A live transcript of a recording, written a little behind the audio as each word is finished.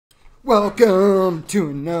Welcome to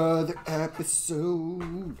another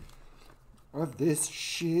episode of this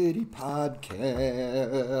shitty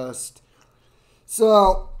podcast.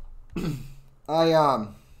 So, I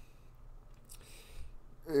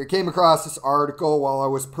came across this article while I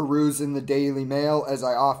was perusing the Daily Mail, as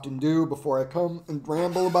I often do before I come and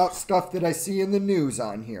ramble about stuff that I see in the news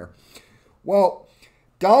on here. Well,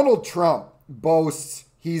 Donald Trump boasts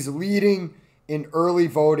he's leading in early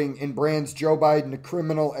voting and brands Joe Biden a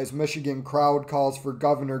criminal as Michigan crowd calls for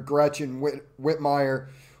Governor Gretchen Whitmire,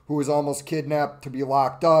 who was almost kidnapped, to be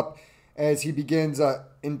locked up as he begins an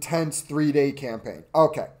intense 3-day campaign.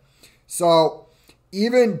 Okay, so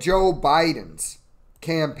even Joe Biden's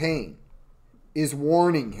campaign is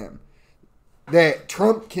warning him that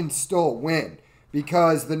Trump can still win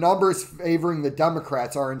because the numbers favoring the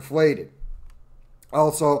Democrats are inflated.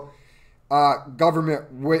 Also, Governor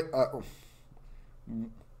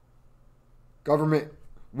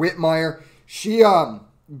Whitmire, she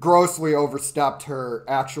grossly overstepped her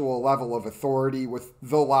actual level of authority with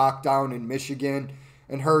the lockdown in Michigan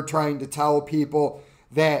and her trying to tell people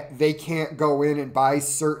that they can't go in and buy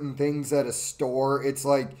certain things at a store. It's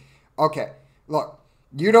like, okay, look,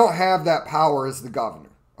 you don't have that power as the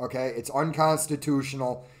governor, okay? It's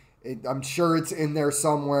unconstitutional. I'm sure it's in there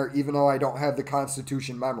somewhere, even though I don't have the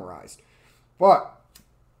Constitution memorized. But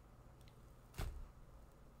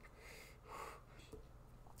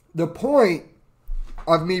the point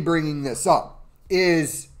of me bringing this up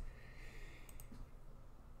is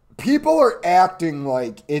people are acting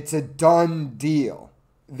like it's a done deal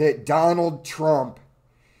that Donald Trump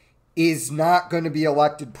is not going to be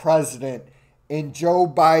elected president and Joe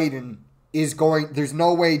Biden is going, there's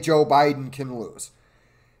no way Joe Biden can lose.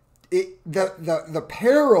 The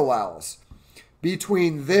parallels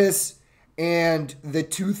between this and the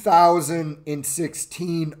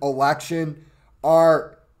 2016 election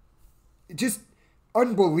are just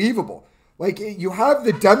unbelievable. Like, you have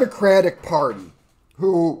the Democratic Party,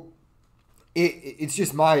 who, it's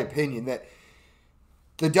just my opinion that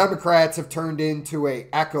the Democrats have turned into an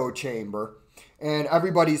echo chamber, and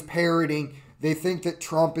everybody's parroting. They think that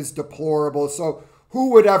Trump is deplorable, so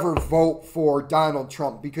who would ever vote for Donald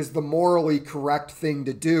Trump? Because the morally correct thing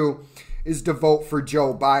to do is to vote for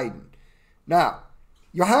Joe Biden. Now,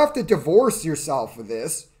 you have to divorce yourself of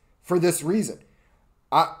this for this reason.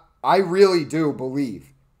 I really do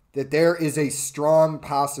believe that there is a strong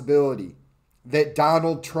possibility that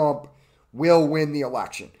Donald Trump will win the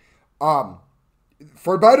election.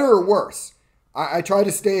 For better or worse, I try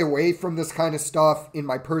to stay away from this kind of stuff in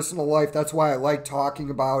my personal life. That's why I like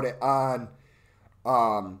talking about it on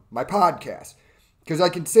my podcast, because I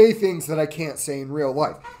can say things that I can't say in real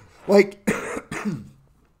life. Like,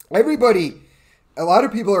 a lot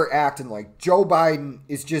of people are acting like Joe Biden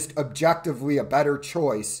is just objectively a better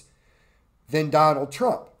choice than Donald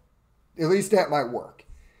Trump, at least at my work.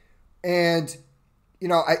 And, you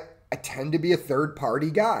know, I tend to be a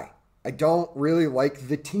third-party guy. I don't really like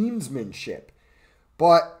the teamsmanship.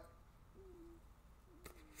 But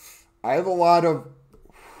I have a lot of...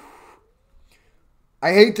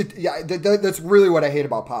 that's really what I hate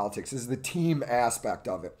about politics, is the team aspect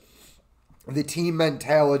of it. The team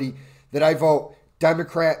mentality that I vote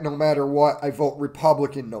Democrat no matter what, I vote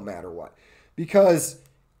Republican no matter what. Because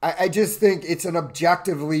I just think it's an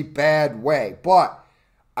objectively bad way. But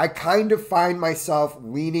I kind of find myself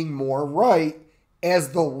leaning more right as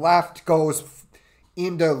the left goes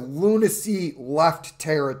into lunacy left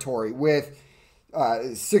territory with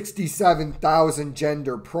 67,000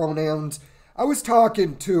 gender pronouns. I was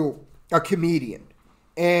talking to a comedian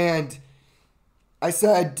and I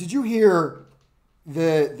said, did you hear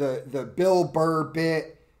the Bill Burr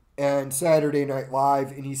bit and Saturday Night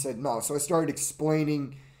Live? And he said, no. So I started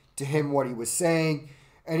explaining to him what he was saying.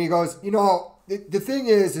 And he goes, you know, the thing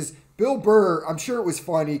is Bill Burr, I'm sure it was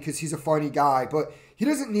funny because he's a funny guy, but he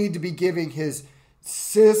doesn't need to be giving his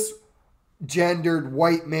cisgendered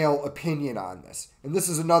white male opinion on this. And this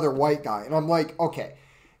is another white guy. And I'm like, okay,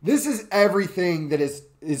 this is everything that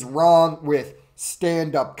is wrong with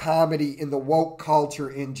stand-up comedy in the woke culture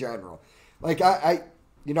in general. Like, I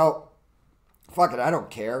you know, fuck it, I don't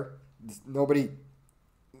care. Nobody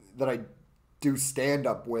that I do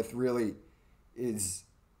stand-up with really is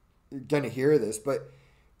going to hear this. But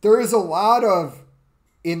there is a lot of,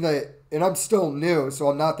 and I'm still new, so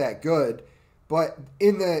I'm not that good, but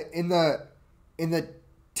in the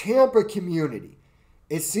Tampa community,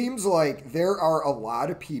 it seems like there are a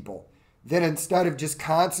lot of people that instead of just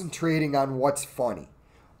concentrating on what's funny,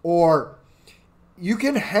 or you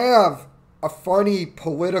can have a funny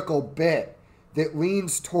political bit that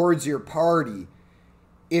leans towards your party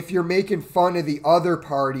if you're making fun of the other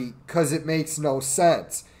party because it makes no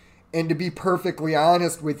sense. And to be perfectly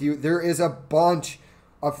honest with you, there is a bunch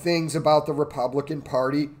of things about the Republican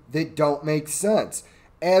Party that don't make sense,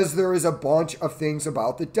 as there is a bunch of things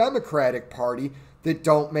about the Democratic Party that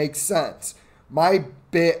don't make sense. My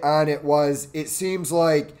bit on it was, it seems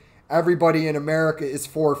like everybody in America is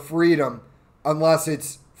for freedom unless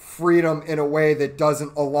it's freedom in a way that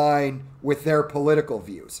doesn't align with their political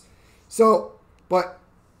views. So, but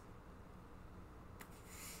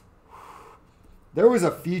there was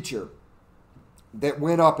a feature that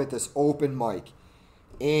went up at this open mic,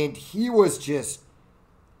 and he was just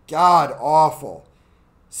god awful.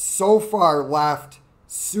 So far left,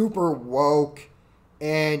 super woke,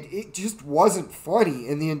 and it just wasn't funny.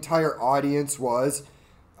 And the entire audience was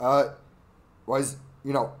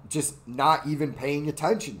just not even paying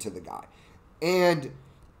attention to the guy. And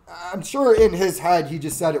I'm sure in his head he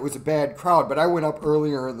just said it was a bad crowd, but I went up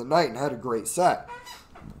earlier in the night and had a great set.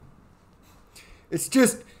 It's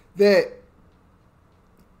just that,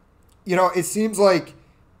 it seems like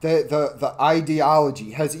the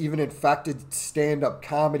ideology has even infected stand-up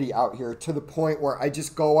comedy out here to the point where I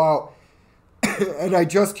just go out and I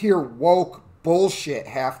just hear woke bullshit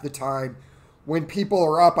half the time when people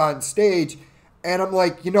are up on stage, and I'm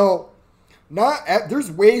like,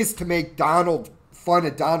 there's ways to make fun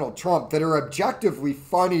of Donald Trump that are objectively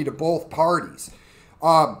funny to both parties.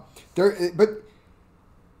 But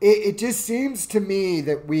it just seems to me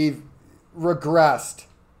that we've regressed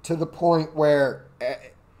to the point where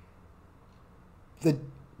the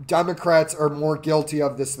Democrats are more guilty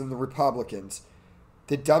of this than the Republicans.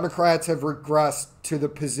 The Democrats have regressed to the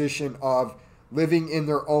position of living in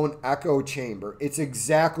their own echo chamber. It's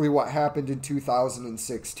exactly what happened in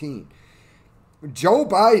 2016. Joe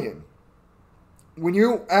Biden, when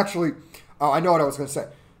you actually, I know what I was going to say.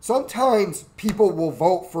 Sometimes people will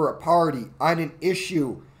vote for a party on an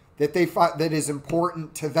issue that they find that is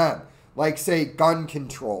important to them, like, say, gun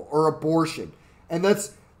control or abortion. And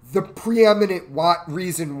that's the preeminent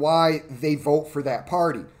reason why they vote for that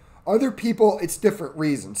party. Other people, it's different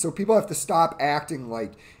reasons. So people have to stop acting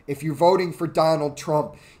like if you're voting for Donald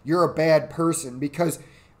Trump, you're a bad person, because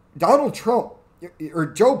Donald Trump or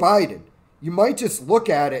Joe Biden, you might just look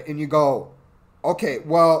at it and you go, okay,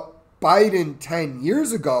 well, Biden 10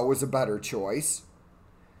 years ago was a better choice.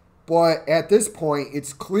 But at this point,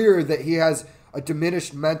 it's clear that he has a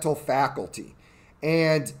diminished mental faculty.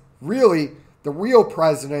 And really, the real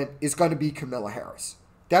president is going to be Kamala Harris.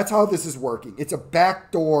 That's how this is working. It's a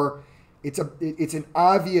backdoor. It's an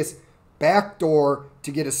obvious backdoor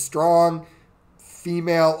to get a strong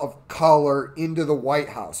female of color into the White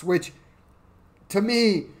House, which, to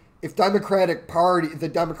me, if the Democratic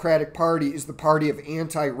Party is the party of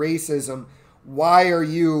anti-racism, why are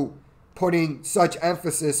you putting such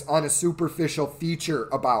emphasis on a superficial feature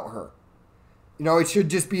about her? It should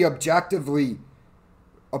just be objectively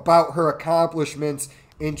about her accomplishments,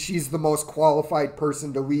 and she's the most qualified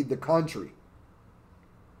person to lead the country.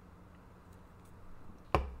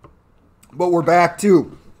 But we're back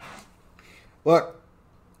to, look,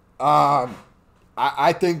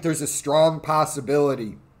 I think there's a strong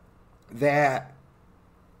possibility that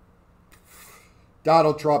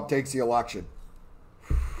Donald Trump takes the election.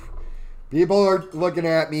 People are looking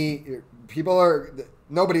at me.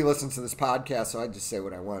 Nobody listens to this podcast, so I just say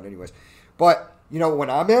what I want anyways. But, when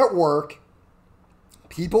I'm at work,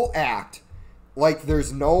 people act like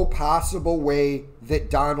there's no possible way that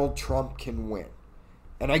Donald Trump can win.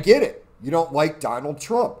 And I get it. You don't like Donald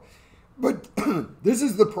Trump. But this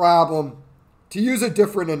is the problem. To use a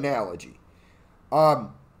different analogy,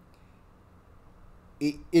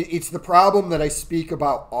 it's the problem that I speak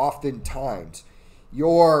about oftentimes.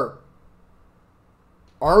 You're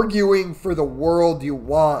arguing for the world you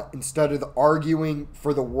want instead of arguing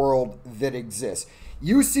for the world that exists.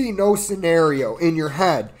 You see no scenario in your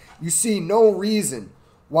head. You see no reason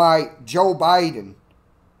why Joe Biden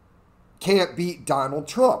can't beat Donald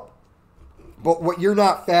Trump. But what you're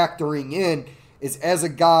not factoring in is, as a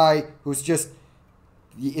guy who's just,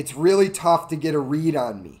 it's really tough to get a read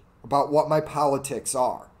on me about what my politics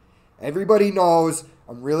are. Everybody knows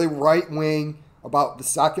I'm really right-wing about the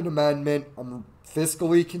Second Amendment. I'm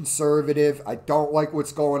fiscally conservative. I don't like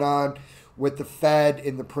what's going on with the Fed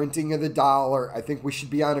and the printing of the dollar. I think we should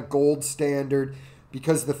be on a gold standard,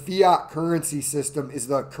 because the fiat currency system is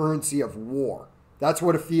the currency of war. That's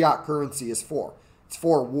what a fiat currency is for. It's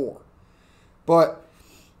for war. But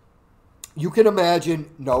you can imagine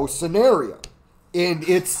no scenario. And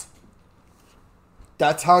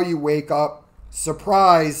that's how you wake up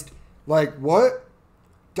surprised, like, what?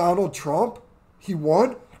 Donald Trump? He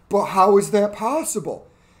won? But how is that possible?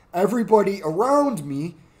 everybody around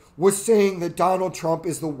me was saying that Donald Trump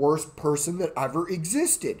is the worst person that ever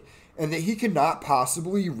existed and that he cannot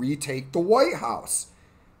possibly retake the White House.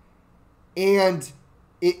 And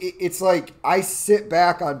it's like I sit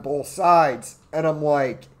back on both sides and I'm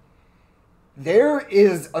like, there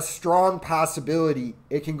is a strong possibility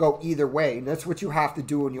it can go either way. And that's what you have to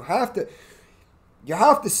do. And you have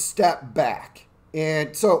to step back.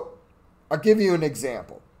 And so I'll give you an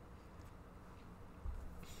example.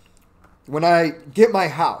 When I get my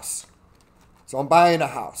house, so I'm buying a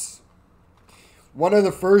house, one of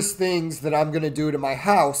the first things that I'm going to do to my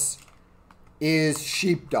house is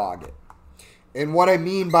sheepdog it. And what I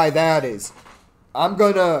mean by that is I'm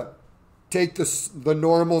going to take the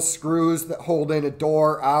normal screws that hold in a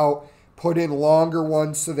door out, put in longer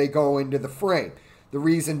ones so they go into the frame. The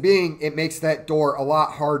reason being, it makes that door a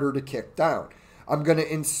lot harder to kick down. I'm going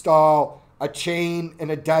to install a chain and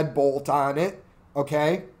a deadbolt on it,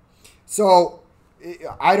 okay? So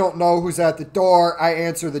I don't know who's at the door. I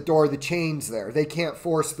answer the door, the chain's there. They can't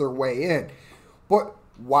force their way in. But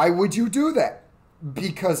why would you do that?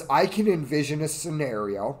 Because I can envision a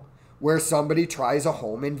scenario where somebody tries a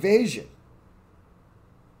home invasion.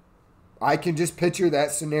 I can just picture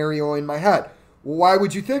that scenario in my head. Well, why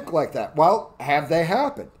would you think like that? Well, have they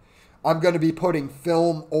happened? I'm going to be putting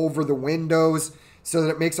film over the windows so that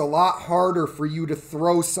it makes it a lot harder for you to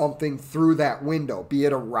throw something through that window, be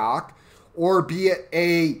it a rock or be it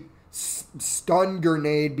a stun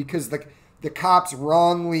grenade because the cops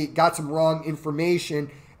wrongly got some wrong information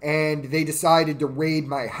and they decided to raid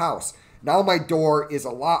my house. Now my door is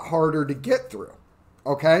a lot harder to get through,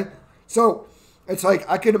 okay? So it's like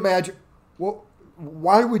I can imagine, well,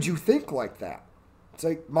 why would you think like that? It's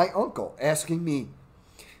like my uncle asking me,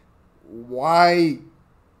 why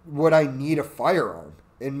would I need a firearm?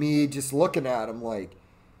 And me just looking at him like,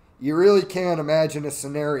 you really can't imagine a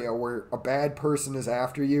scenario where a bad person is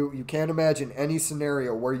after you. You can't imagine any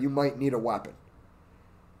scenario where you might need a weapon.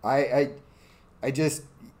 I just,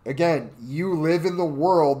 again, you live in the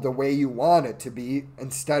world the way you want it to be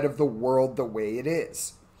instead of the world the way it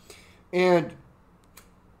is. And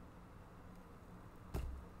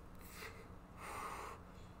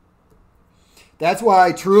that's why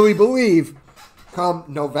I truly believe come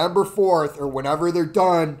November 4th or whenever they're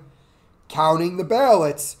done counting the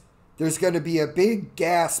ballots, there's going to be a big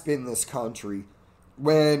gasp in this country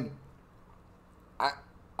when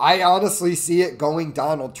I honestly see it going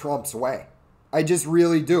Donald Trump's way. I just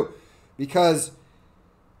really do. Because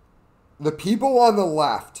the people on the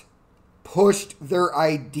left pushed their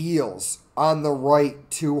ideals on the right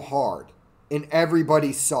too hard. And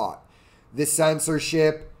everybody saw it. The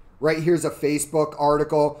censorship. Right here's a Facebook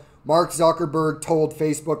article. Mark Zuckerberg told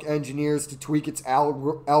Facebook engineers to tweak its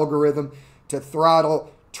algorithm to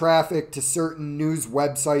throttle traffic to certain news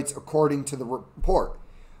websites according to the report.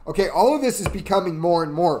 Okay, all of this is becoming more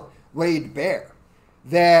and more laid bare.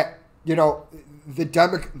 That, you know,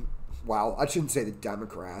 I shouldn't say the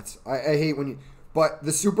Democrats. I hate when you, but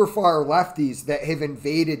the super far lefties that have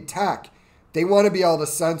invaded tech, they want to be able to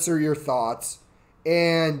censor your thoughts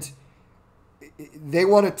and they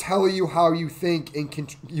want to tell you how you think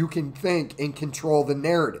and you can think and control the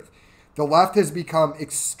narrative. The left has become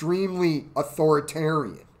extremely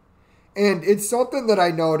authoritarian. And it's something that I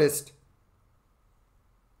noticed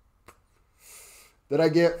that I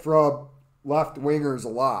get from left-wingers a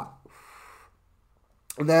lot.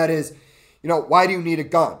 And that is, you know, why do you need a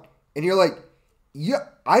gun? And you're like, yeah,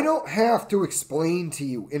 I don't have to explain to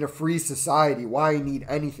you in a free society why I need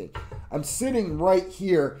anything. I'm sitting right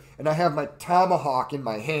here and I have my tomahawk in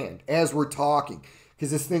my hand as we're talking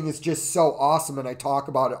because this thing is just so awesome and I talk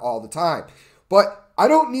about it all the time. But I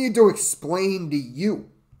don't need to explain to you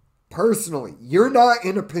personally. You're not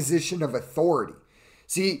in a position of authority.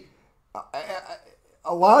 See,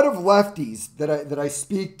 a lot of lefties that I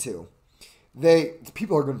speak to,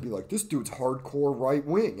 people are going to be like, this dude's hardcore right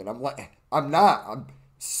wing. And I'm like, I'm not. I'm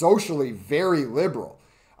socially very liberal.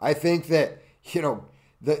 I think that, you know,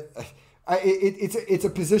 it's a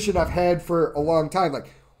position I've had for a long time.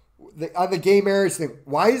 Like on the gay marriage thing,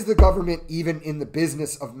 why is the government even in the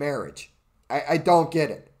business of marriage? I don't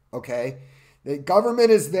get it. Okay, the government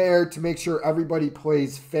is there to make sure everybody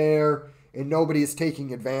plays fair and nobody is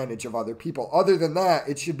taking advantage of other people. Other than that,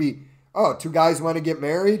 it should be, oh, two guys want to get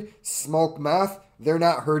married, smoke meth, they're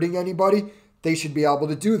not hurting anybody. They should be able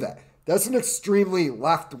to do that. That's an extremely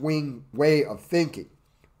left-wing way of thinking.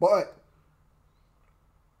 But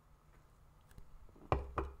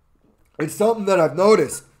it's something that I've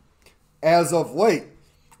noticed as of late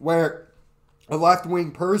where a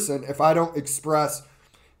left-wing person, if I don't express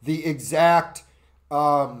the exact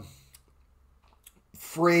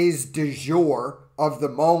phrase du jour of the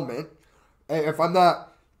moment, if I'm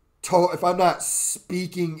not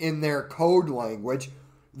speaking in their code language,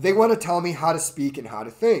 they want to tell me how to speak and how to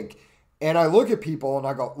think. And I look at people and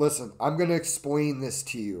I go, listen, I'm going to explain this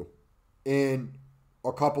to you in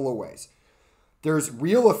a couple of ways. There's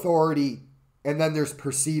real authority and then there's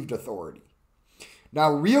perceived authority.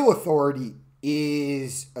 Now, real authority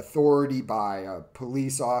is authority by a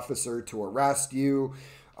police officer to arrest you,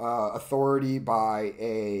 authority by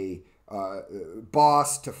a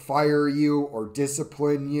boss to fire you or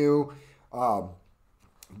discipline you.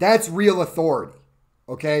 That's real authority,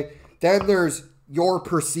 okay? Then there's your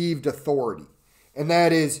perceived authority, and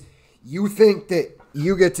that is you think that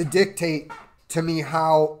you get to dictate to me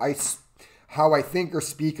how I think or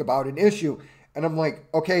speak about an issue. And I'm like,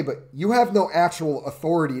 okay, but you have no actual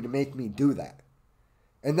authority to make me do that.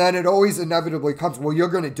 And then it always inevitably comes, well, you're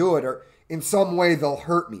going to do it, or in some way they'll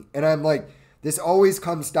hurt me. And I'm like, this always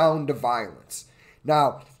comes down to violence.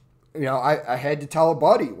 Now, I had to tell a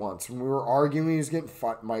buddy once when we were arguing, he was getting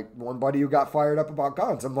my one buddy who got fired up about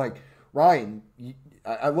guns. I'm like, Ryan,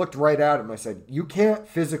 I looked right at him. I said, you can't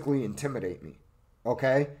physically intimidate me,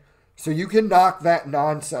 okay? So you can knock that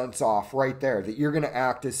nonsense off right there, that you're going to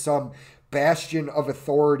act as some bastion of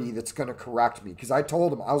authority that's going to correct me. Because I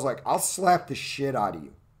told him, I was like, I'll slap the shit out of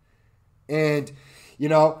you. And,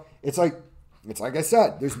 it's like I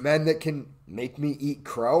said, there's men that can make me eat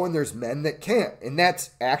crow and there's men that can't. And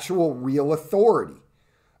that's actual real authority.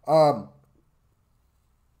 But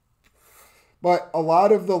a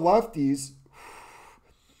lot of the lefties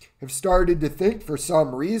have started to think for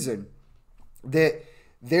some reason that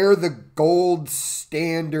they're the gold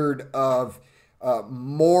standard of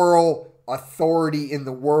moral authority in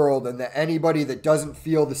the world, and that anybody that doesn't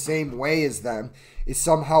feel the same way as them is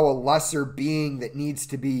somehow a lesser being that needs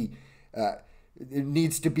to be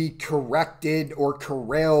corrected or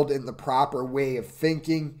corralled in the proper way of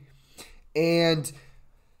thinking. And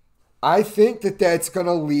I think that that's going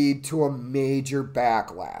to lead to a major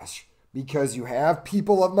backlash, because you have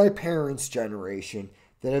people of my parents' generation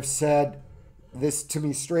that have said this to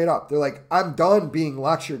me straight up. They're like, I'm done being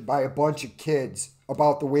lectured by a bunch of kids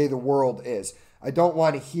about the way the world is. I don't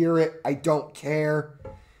want to hear it. I don't care.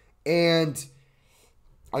 And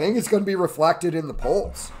I think it's going to be reflected in the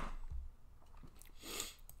polls.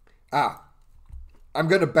 I'm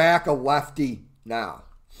going to back a lefty now.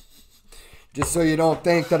 Just so you don't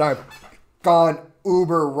think that I've gone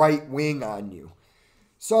uber right wing on you.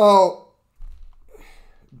 So,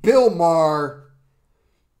 Bill Maher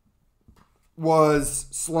was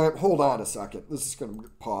slammed. Hold on a second. This is going to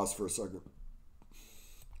pause for a second.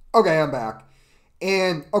 Okay, I'm back.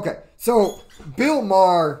 And, okay, so Bill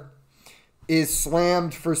Maher is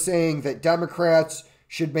slammed for saying that Democrats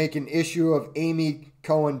should make an issue of Amy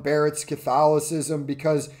Coney Barrett's Catholicism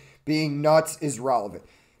because being nuts is relevant.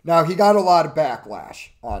 Now, he got a lot of backlash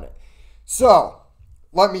on it. So,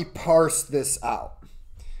 let me parse this out.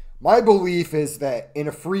 My belief is that in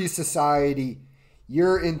a free society,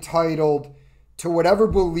 you're entitled to whatever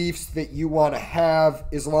beliefs that you want to have,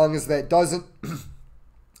 as long as that doesn't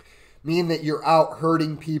mean that you're out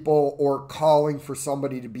hurting people or calling for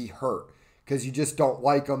somebody to be hurt because you just don't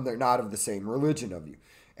like them. They're not of the same religion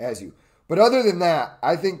as you. But other than that,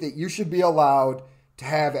 I think that you should be allowed to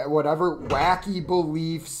have whatever wacky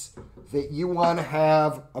beliefs that you want to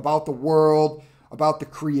have about the world, about the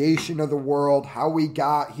creation of the world, how we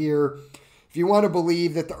got here. If you want to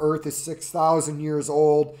believe that the earth is 6,000 years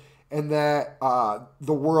old and that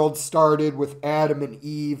the world started with Adam and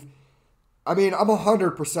Eve, I mean, I'm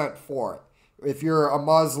 100% for it. If you're a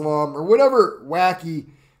Muslim or whatever wacky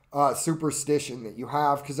superstition that you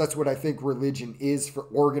have, because that's what I think religion is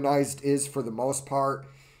for the most part.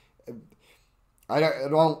 I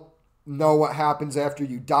don't know what happens after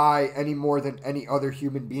you die any more than any other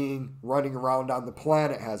human being running around on the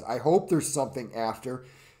planet has. I hope there's something after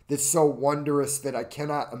that's so wondrous that I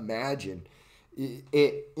cannot imagine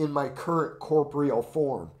it in my current corporeal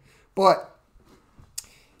form. But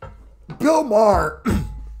Bill Maher,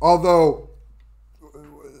 although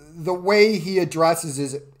the way he addresses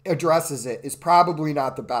it is probably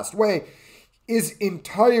not the best way, is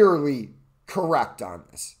entirely correct on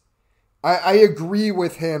this. I agree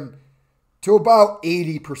with him to about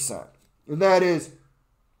 80%. And that is,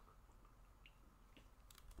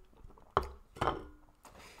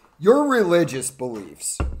 your religious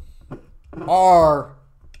beliefs are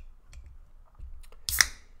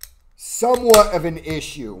somewhat of an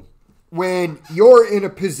issue when you're in a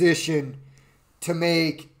position to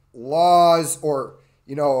make laws or,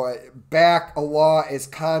 back a law as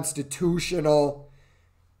constitutional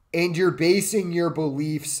and you're basing your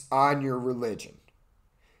beliefs on your religion.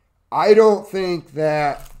 I don't think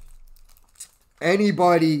that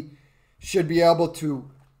anybody should be able to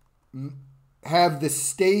have the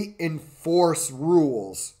state enforce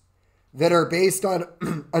rules that are based on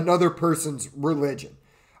another person's religion.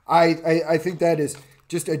 I think that is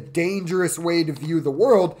just a dangerous way to view the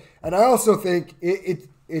world. And I also think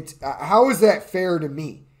it's how is that fair to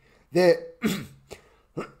me? That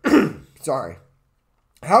sorry.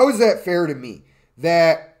 How is that fair to me?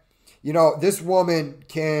 That, you know, this woman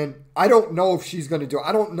can, I don't know if she's going to do it.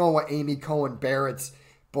 I don't know what Amy Cohen Barrett's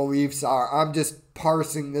beliefs are. I'm just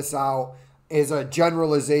parsing this out as a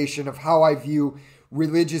generalization of how I view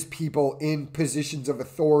religious people in positions of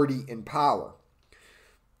authority and power.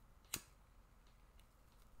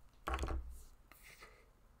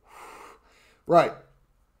 Right.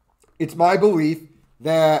 It's my belief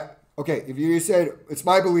that, okay, if you said, it's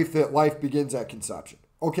my belief that life begins at conception.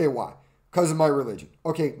 Okay, why? Because of my religion.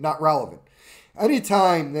 Okay, not relevant.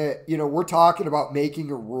 Anytime that, you know, we're talking about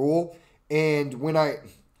making a rule and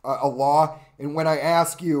a law, and when I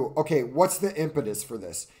ask you, okay, what's the impetus for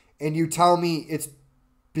this? And you tell me it's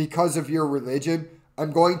because of your religion,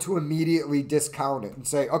 I'm going to immediately discount it and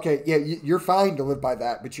say, okay, yeah, you're fine to live by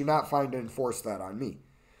that, but you're not fine to enforce that on me.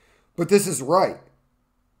 But this is right.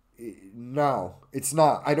 No, it's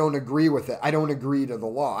not. I don't agree with it. I don't agree to the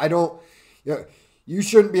law. You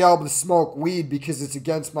shouldn't be able to smoke weed because it's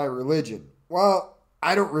against my religion. Well,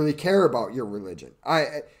 I don't really care about your religion.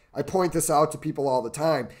 I point this out to people all the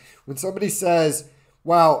time. When somebody says,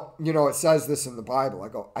 well, you know, it says this in the Bible, I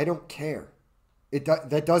go, I don't care.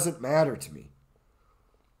 That doesn't matter to me.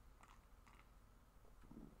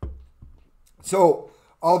 So,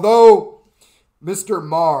 although Mr.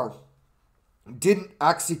 Marr didn't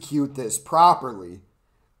execute this properly,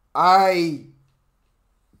 I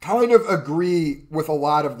kind of agree with a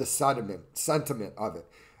lot of the sentiment of it.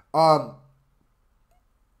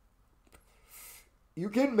 You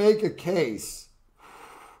can make a case.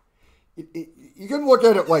 You can look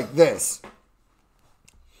at it like this.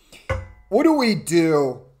 What do we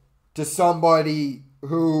do to somebody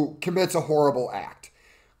who commits a horrible act?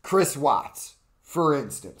 Chris Watts, for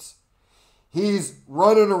instance. He's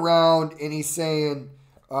running around and he's saying,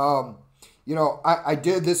 you know, I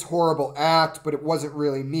did this horrible act, but it wasn't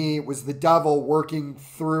really me. It was the devil working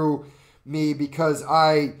through me because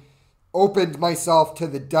I opened myself to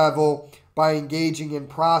the devil by engaging in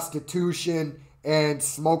prostitution and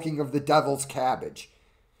smoking of the devil's cabbage.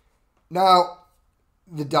 Now,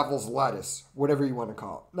 the devil's lettuce, whatever you want to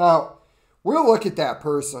call it. Now, we'll look at that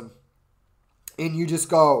person and you just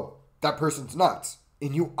go, that person's nuts.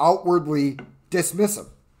 And you outwardly dismiss him.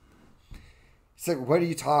 Say, what are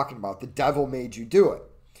you talking about? The devil made you do it.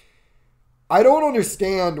 I don't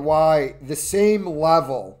understand why the same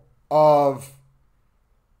level of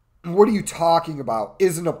what are you talking about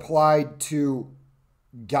isn't applied to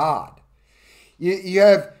God. You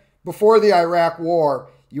have, before the Iraq War,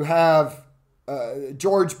 you have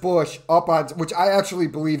George Bush up on, which I actually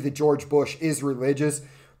believe that George Bush is religious,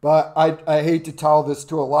 but I hate to tell this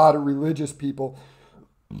to a lot of religious people.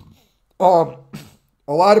 A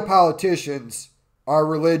lot of politicians are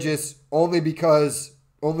religious only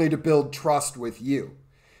to build trust with you.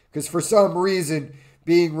 Because for some reason,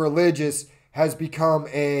 being religious has become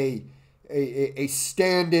a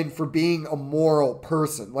stand-in for being a moral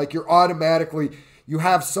person. Like you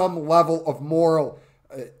have some level of moral,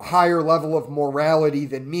 higher level of morality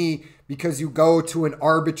than me because you go to an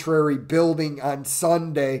arbitrary building on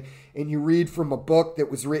Sunday and you read from a book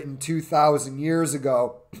that was written 2,000 years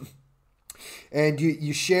ago and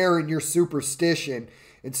you share in your superstition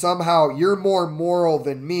and somehow you're more moral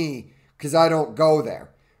than me because I don't go there,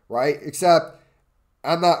 right? Except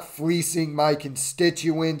I'm not fleecing my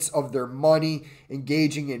constituents of their money,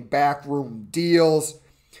 engaging in backroom deals.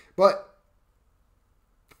 But,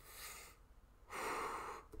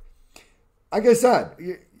 like I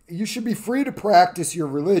said, you should be free to practice your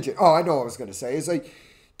religion. Oh, I know what I was going to say. It's like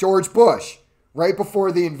George Bush, right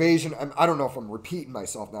before the invasion. I don't know if I'm repeating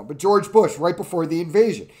myself now, but George Bush, right before the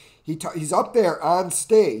invasion, he's up there on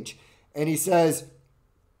stage and he says,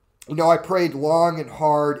 you know, I prayed long and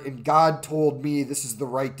hard, and God told me this is the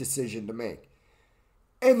right decision to make.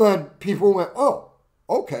 And then people went, oh,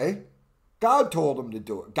 okay. God told him to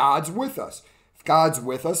do it. God's with us. If God's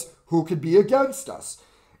with us, who could be against us?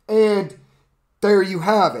 And there you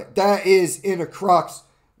have it. That is in a crux.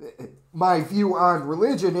 My view on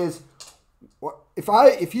religion is,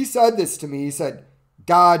 if he said this to me, he said,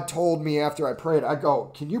 God told me after I prayed, I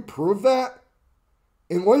go, can you prove that?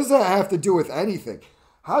 And what does that have to do with anything?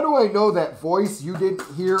 How do I know that voice you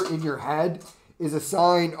didn't hear in your head is a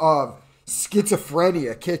sign of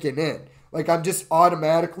schizophrenia kicking in? Like I'm just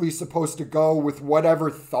automatically supposed to go with whatever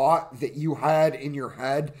thought that you had in your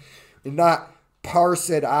head and not parse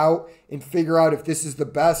it out and figure out if this is the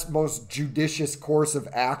best, most judicious course of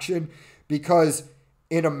action because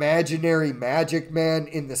an imaginary magic man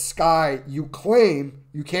in the sky you claim,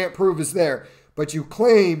 you can't prove is there, but you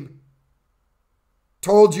claim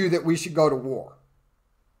told you that we should go to war.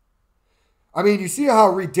 I mean, you see how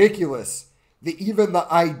ridiculous even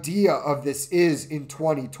the idea of this is in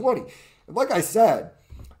 2020. And like I said,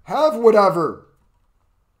 have whatever,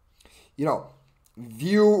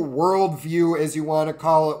 worldview, as you want to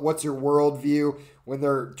call it. What's your worldview when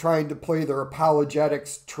they're trying to play their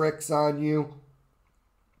apologetics tricks on you?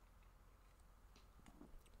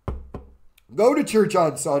 Go to church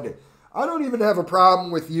on Sunday. I don't even have a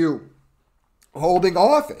problem with you holding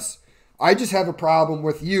office. I just have a problem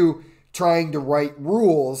with you trying to write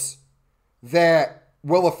rules that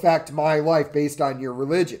will affect my life based on your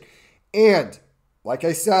religion. And like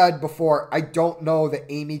I said before, I don't know that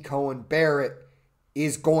Amy Cohen Barrett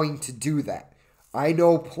is going to do that. I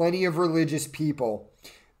know plenty of religious people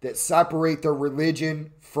that separate their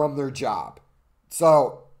religion from their job.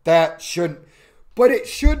 So that shouldn't, but it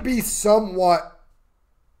should be somewhat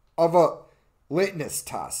of a litmus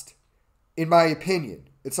test, in my opinion.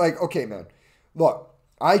 It's like, okay, man, look,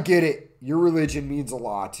 I get it. Your religion means a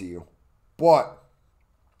lot to you. But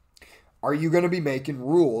are you going to be making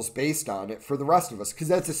rules based on it for the rest of us? Because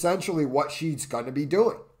that's essentially what she's going to be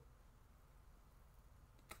doing.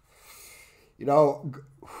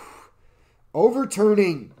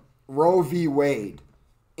 Overturning Roe v. Wade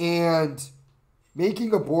and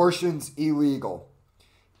making abortions illegal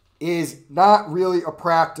is not really a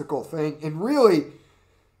practical thing. And really,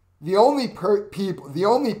 the only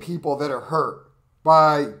people that are hurt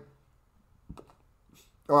by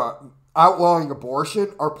outlawing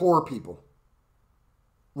abortion are poor people.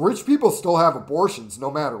 Rich people still have abortions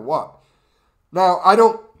no matter what. Now,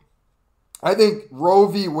 I think Roe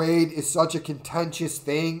v. Wade is such a contentious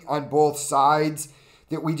thing on both sides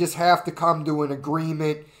that we just have to come to an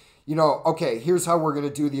agreement. Okay, here's how we're going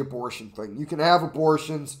to do the abortion thing. You can have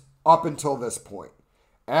abortions up until this point.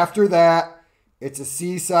 After that, it's a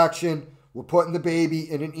C-section. We're putting the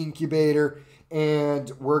baby in an incubator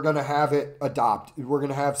and we're going to have it adopted. We're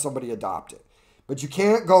going to have somebody adopt it. But you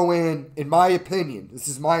can't go in my opinion, this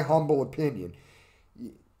is my humble opinion,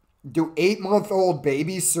 do 8-month-old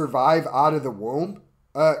babies survive out of the womb?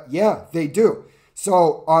 Yeah, they do.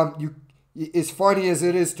 So as funny as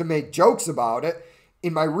it is to make jokes about it,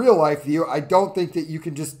 in my real life view, I don't think that you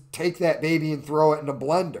can just take that baby and throw it in a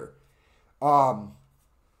blender.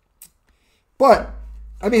 But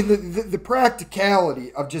I mean, the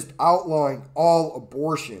practicality of just outlawing all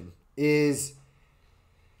abortion is,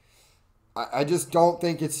 I just don't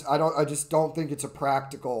think it's a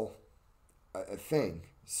practical thing.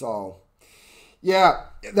 So, yeah,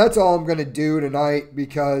 that's all I'm going to do tonight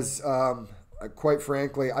because, quite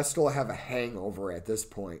frankly, I still have a hangover at this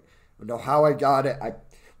point. I don't know how I got it. I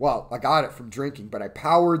got it from drinking, but I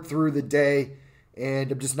powered through the day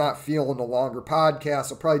and I'm just not feeling a longer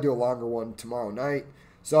podcast. I'll probably do a longer one tomorrow night.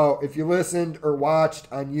 So if you listened or watched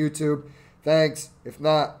on YouTube, thanks. If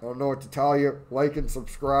not, I don't know what to tell you. Like and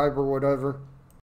subscribe or whatever.